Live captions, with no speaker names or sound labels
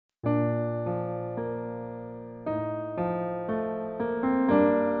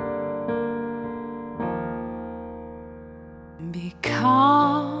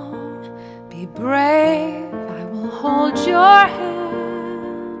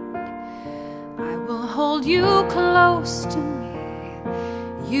hold you close to me.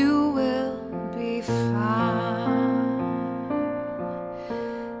 You will be fine.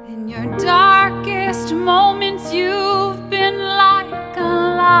 In your darkest moments, you've been like a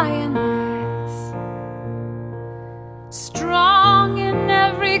lioness, strong in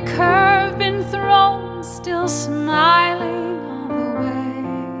every curve been thrown, still smiling all the way.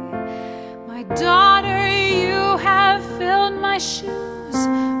 My daughter, you have filled my shoes,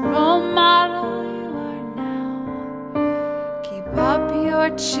 role model you are now. Keep up your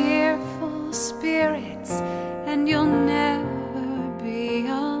cheerful spirits and you'll never be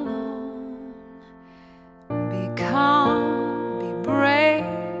alone. Be calm, be brave,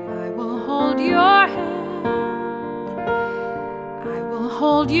 I will hold your hand. I will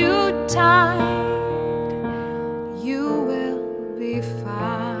hold you tight, you will be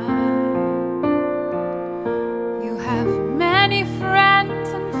fine. You have many friends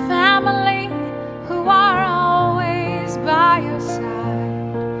and family who are always by your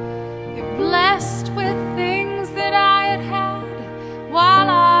side. You're blessed with things that I had had while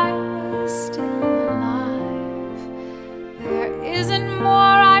I was still alive. There isn't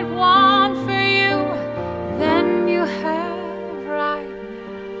more I'd want for you than you have right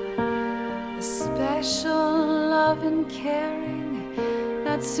now. The special love and caring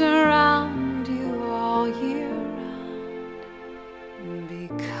that surround you all year round. Be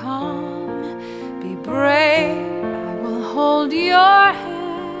calm, be brave, I will hold your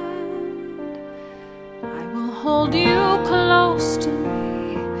hand. I will hold you close to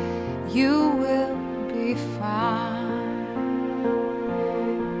me, you will be fine.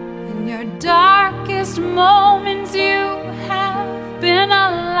 In your darkest moments, you have been a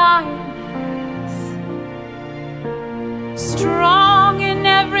lioness, strong in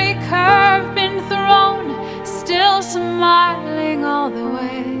every curve been thrown, still smiling all the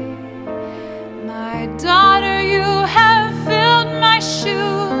way. My daughter, you have filled my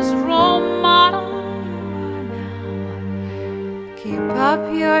shoes, role model you are now. Keep up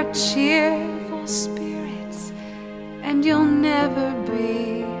your cheerful spirits and you'll never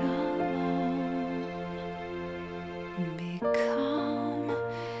be alone. Be calm,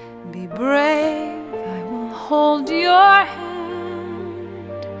 be brave, I will hold your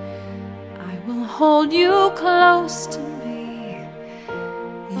hand. I will hold you close to me,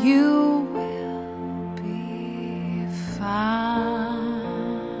 you